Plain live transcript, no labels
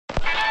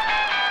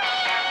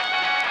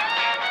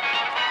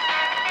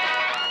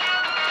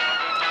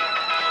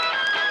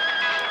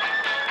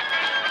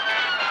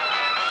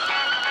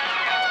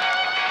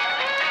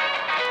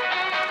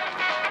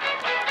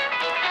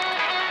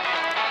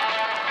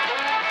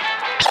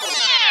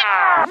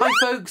Hi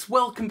folks,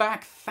 welcome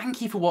back. Thank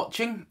you for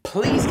watching.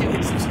 Please do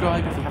hit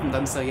subscribe if you haven't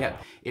done so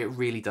yet. It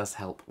really does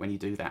help when you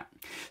do that.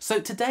 So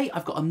today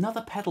I've got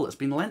another pedal that's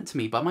been lent to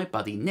me by my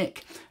buddy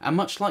Nick. And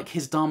much like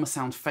his Dharma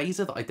Sound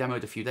Phaser that I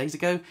demoed a few days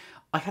ago,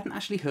 I hadn't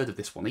actually heard of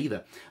this one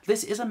either.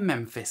 This is a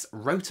Memphis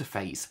Roto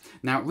Phase.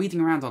 Now,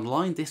 reading around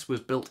online, this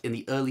was built in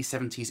the early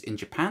 70s in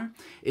Japan.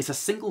 It's a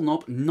single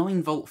knob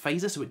 9-volt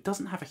phaser, so it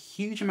doesn't have a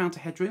huge amount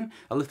of headroom,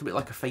 a little bit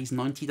like a Phase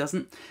 90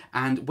 doesn't.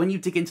 And when you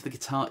dig into the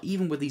guitar,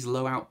 even with these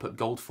low output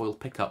gold foil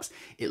pickups,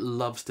 it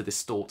loves to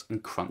distort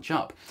and crunch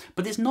up.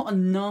 But it's not a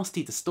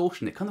nasty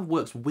distortion, it kind of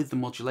works with the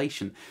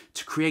modulation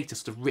to create a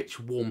sort of rich,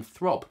 warm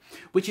throb,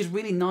 which is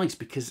really nice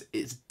because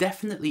it's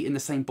definitely in the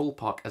same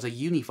ballpark as a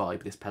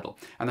UniVibe, this pedal.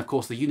 And of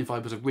course, the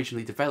UniVibe was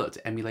originally developed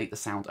to emulate the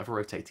sound of a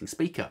rotating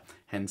speaker,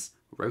 hence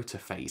Roto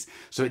Phase.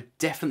 So it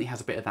definitely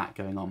has a bit of that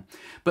going on.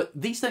 But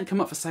these don't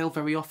come up for sale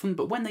very often,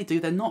 but when they do,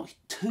 they're not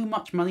too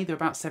much money. They're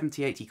about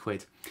 70, 80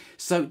 quid.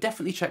 So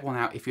definitely check one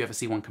out if you ever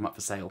see one come up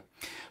for sale.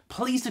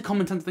 Please do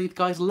comment underneath,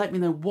 guys. Let me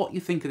know what you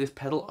think of this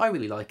pedal. I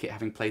really like it,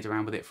 having played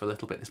around with it for a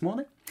little bit this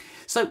morning.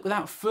 So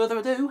without further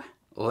ado,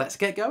 let's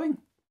get going.